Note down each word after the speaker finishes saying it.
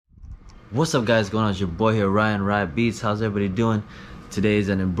What's up guys, going on? It's your boy here, Ryan, RhyBeats. How's everybody doing? Today is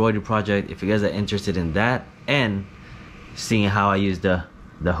an embroidery project. If you guys are interested in that and seeing how I use the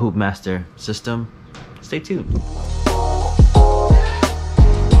Hoop Master system, stay tuned.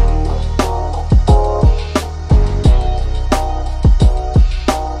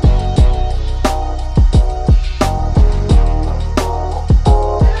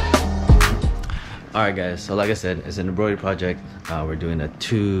 Alright guys, so like I said, it's an embroidery project. We're doing a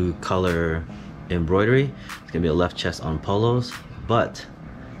 2-color embroidery. It's gonna be a left chest on polos, but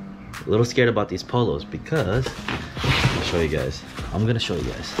a little scared about these polos because I'll show you guys. I'm gonna show you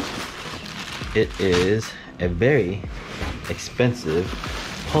guys. It is a very expensive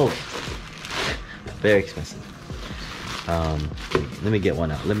polo. Very expensive. Let me get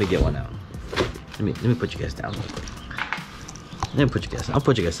one out. Let me put you guys down real quick. Let me put you guys. I'll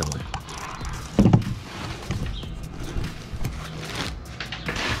put you guys somewhere.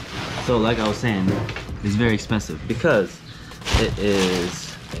 So like I was saying, it's very expensive because it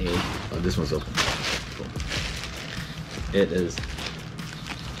is a, oh, this one's open. It is,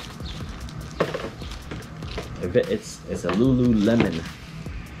 it's a Lululemon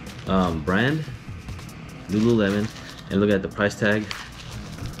brand, Lululemon, and look at the price tag,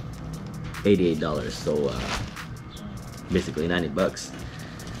 $88. So basically 90 bucks.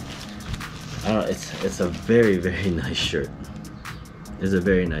 I don't know, it's a very nice shirt. It's a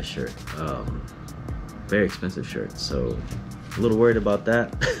very nice shirt, very expensive shirt, so a little worried about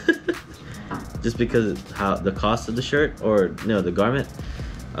that. Just because of how the cost of the shirt, or the garment,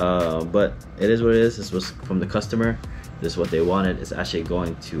 but it is what it is. This was from the customer. This is what they wanted. It's actually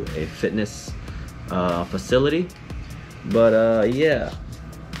going to a fitness facility, but yeah.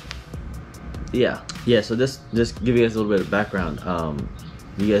 So just give you guys a little bit of background.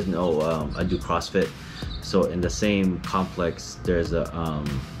 You guys know I do CrossFit. So in the same complex, there's a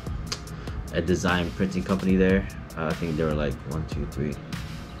design printing company there. I think there were like 1, 2, 3.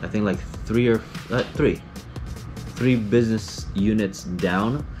 I think like three business units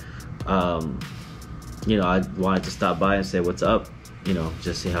down. I wanted to stop by and say what's up.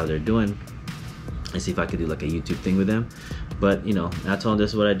 Just see how they're doing and see if I could do like a YouTube thing with them. But I told them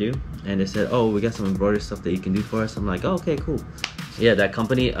this is what I do, and they said, "Oh, we got some embroidery stuff that you can do for us." I'm like, "Oh, okay, cool." Yeah, that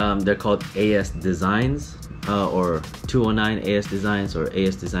company, they're called AS Designs, or 209 AS Designs, or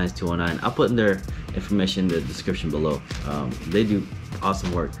AS Designs 209. I'll put in their information in the description below. They do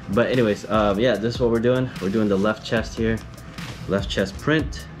awesome work. But anyways, yeah, this is what we're doing. We're doing the left chest here, left chest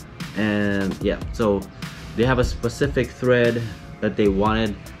print, and yeah. So they have a specific thread that they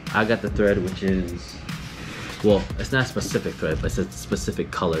wanted. I got the thread, which is, well, it's not a specific thread, but it's a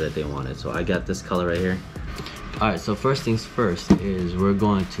specific color that they wanted. So I got this color right here. Alright, so first things first is we're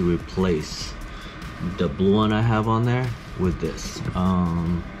going to replace the blue one I have on there with this.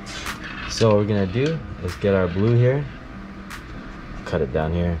 So what we're gonna do is get our blue here, cut it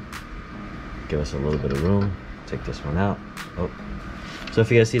down here, give us a little bit of room, take this one out. Oh, so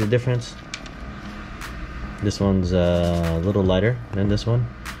if you guys see the difference, this one's a little lighter than this one.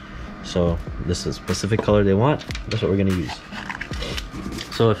 So this is a specific color they want. That's what we're gonna use.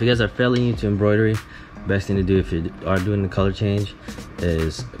 So if you guys are fairly new to embroidery, best thing to do if you are doing the color change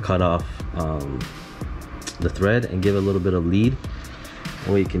is cut off the thread and give it a little bit of lead.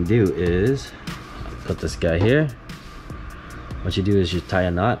 What you can do is put this guy here. What you do is you tie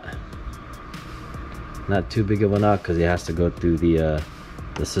a knot, not too big of a knot because it has to go through the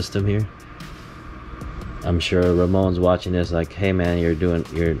system here. I'm sure Ramon's watching this like, "Hey man, you're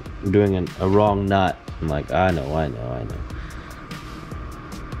doing a wrong knot." I'm like, I know.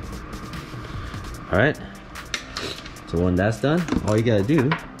 Alright, so when that's done, all you gotta do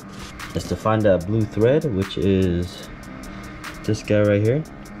is to find that blue thread, which is this guy right here,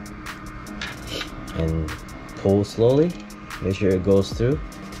 and pull slowly, make sure it goes through,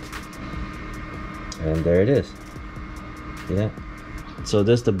 and there it is. See that? So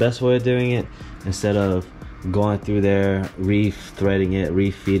this is the best way of doing it, instead of going through there, re-threading it,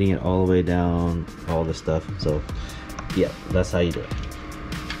 re-feeding it all the way down, all this stuff. So yeah, that's how you do it.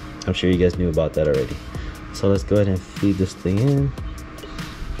 I'm sure you guys knew about that already. So let's go ahead and feed this thing in.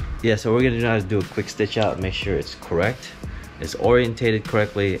 Yeah, so what we're gonna do now is do a quick stitch out, make sure it's correct, it's orientated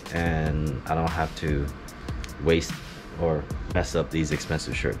correctly, and I don't have to waste or mess up these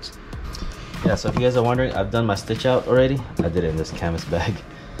expensive shirts. Yeah, so if you guys are wondering, I've done my stitch out already. I did it in this canvas bag.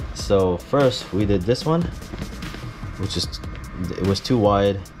 So first we did this one, which is, it was too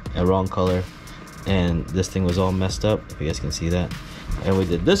wide and wrong color, and this thing was all messed up, if you guys can see that. And we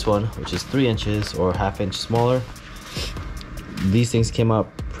did this one, which is 3 inches or ½ inch smaller. These things came out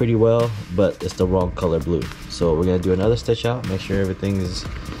pretty well, but it's the wrong color blue. So we're gonna do another stitch out, make sure everything is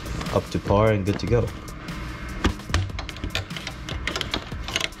up to par and good to go.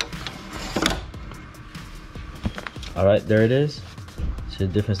 All right, there it is. See the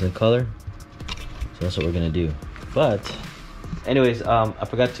difference in color? So that's what we're gonna do. But anyways, I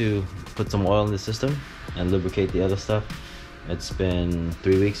forgot to put some oil in the system and lubricate the other stuff. It's been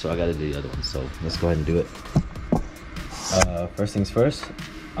 3 weeks, so I gotta do the other one. So let's go ahead and do it. First things first,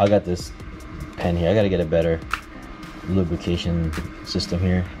 I got this pen here. I gotta get a better lubrication system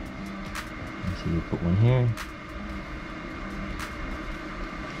here. So you put one here,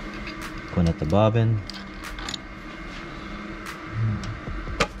 one at the bobbin.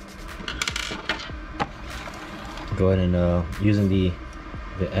 Go ahead and using the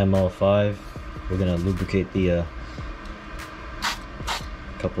ML5, we're gonna lubricate the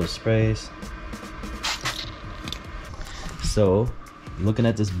couple of sprays. So looking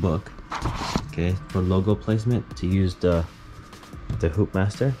at this book, okay, for logo placement, to use the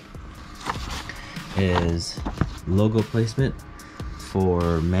Hoopmaster is logo placement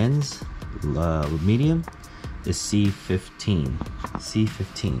for men's medium is C15.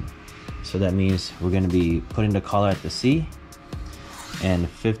 So that means we're going to be putting the collar at the C and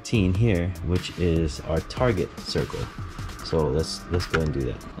 15 here, which is our target circle. So let's go ahead and do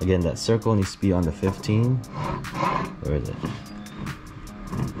that. Again, that circle needs to be on the 15. Where is it?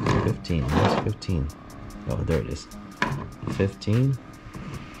 15. Where's 15? Oh, there it is. 15.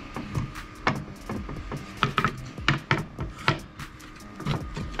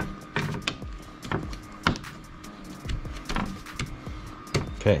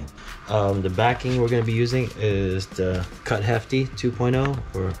 Okay. The backing we're going to be using is the Cut Hefty 2.0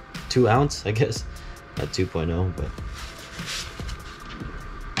 or 2 ounce, I guess. Not 2.0, but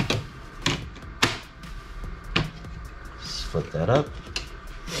flip that up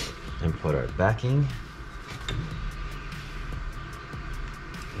and put our backing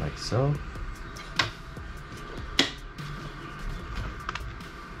like so.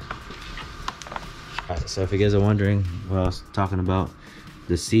 Alright, so if you guys are wondering what I was talking about,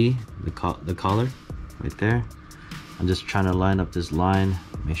 the C, the collar right there, I'm just trying to line up this line,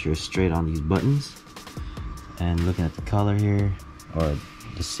 make sure it's straight on these buttons, and looking at the collar here, or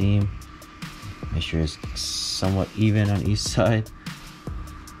the seam, make sure it's somewhat even on each side.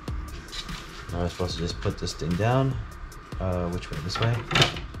 Now we're supposed to just put this thing down. Which way? This way?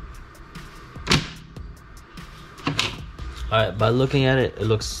 Alright, by looking at it, it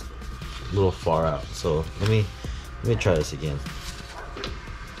looks a little far out. So let me try this again.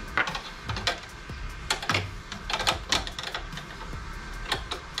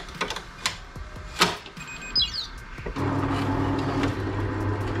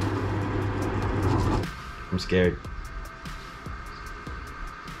 I'm scared.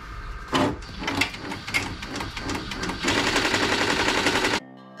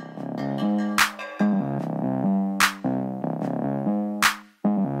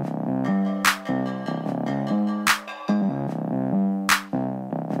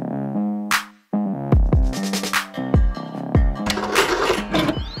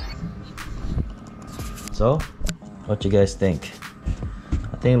 So, what you guys think?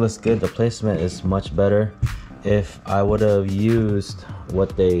 I think it looks good. The placement is much better. If I would have used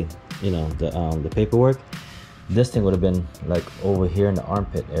what they, the paperwork, this thing would have been like over here in the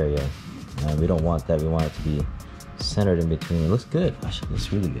armpit area. And we don't want that. We want it to be centered in between. It looks good. Actually, it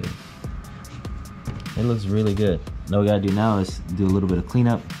looks really good. It looks really good. Now what we gotta do now is do a little bit of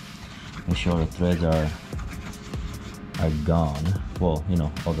cleanup. Make sure the threads are gone. Well,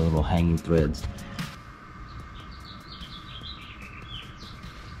 all the little hanging threads.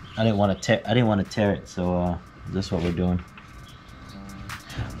 I didn't want to tear it, so that's what we're doing.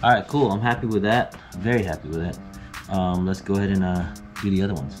 All right, cool. I'm happy with that. Very happy with it. Let's go ahead and do the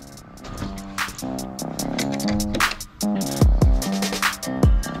other ones.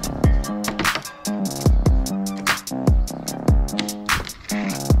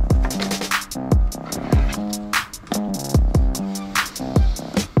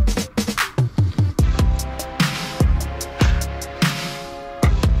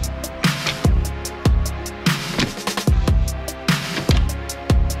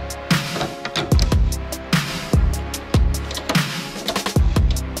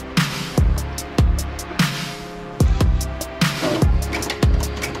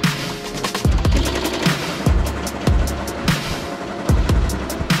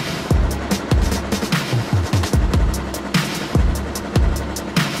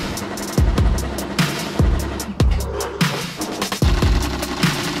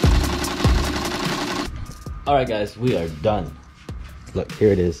 All right, guys, we are done. Look,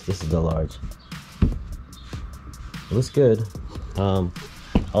 here it is. This is the large. It looks good.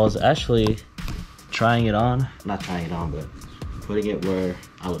 I was actually trying it on, not trying it on, but putting it where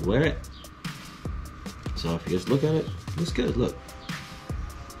I would wear it. So if you guys look at it, it looks good. Look,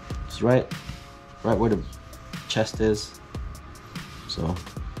 it's right where the chest is. So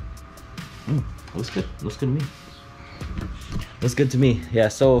looks good. Looks good to me. Looks good to me. Yeah.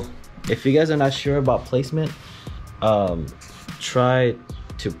 So if you guys are not sure about placement, try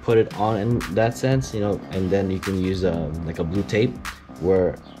to put it on in that sense, you know, and then you can use like a blue tape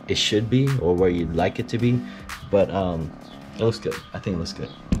where it should be or where you'd like it to be. But it looks good. I think it looks good.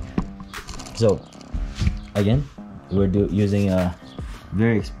 So again, we're using a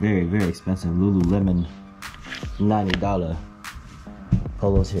very expensive Lululemon $90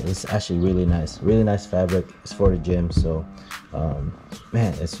 polos here. It's actually really nice fabric. It's for the gym, so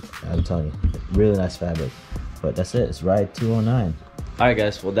man, I'm telling you, really nice fabric. But that's it. It's Ride 209. All right,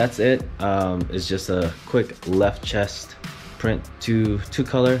 guys. Well, that's it. It's just a quick left chest print, two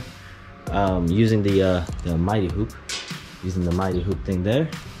color, using the Mighty Hoop, using the Mighty Hoop thing there,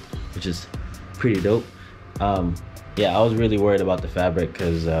 which is pretty dope. Yeah, I was really worried about the fabric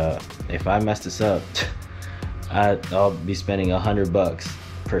because if I mess this up, I'll be spending $100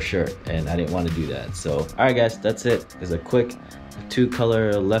 per shirt, and I didn't want to do that. So, all right, guys, that's it. It's a quick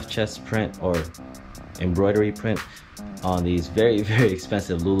 2-color left chest print or embroidery print on these very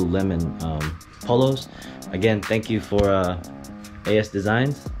expensive Lululemon polos. Again, thank you for AS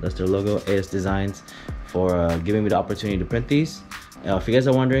Designs, that's their logo, AS Designs, for giving me the opportunity to print these. If you guys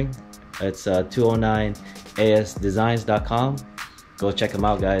are wondering, it's 209asdesigns.com. Go check them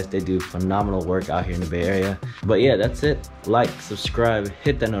out, guys. They do phenomenal work out here in the Bay Area. But yeah, that's it. Like, subscribe,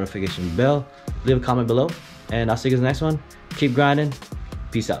 hit that notification bell, leave a comment below, and I'll see you guys in the next one. Keep grinding.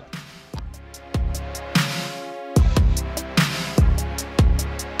 Peace out.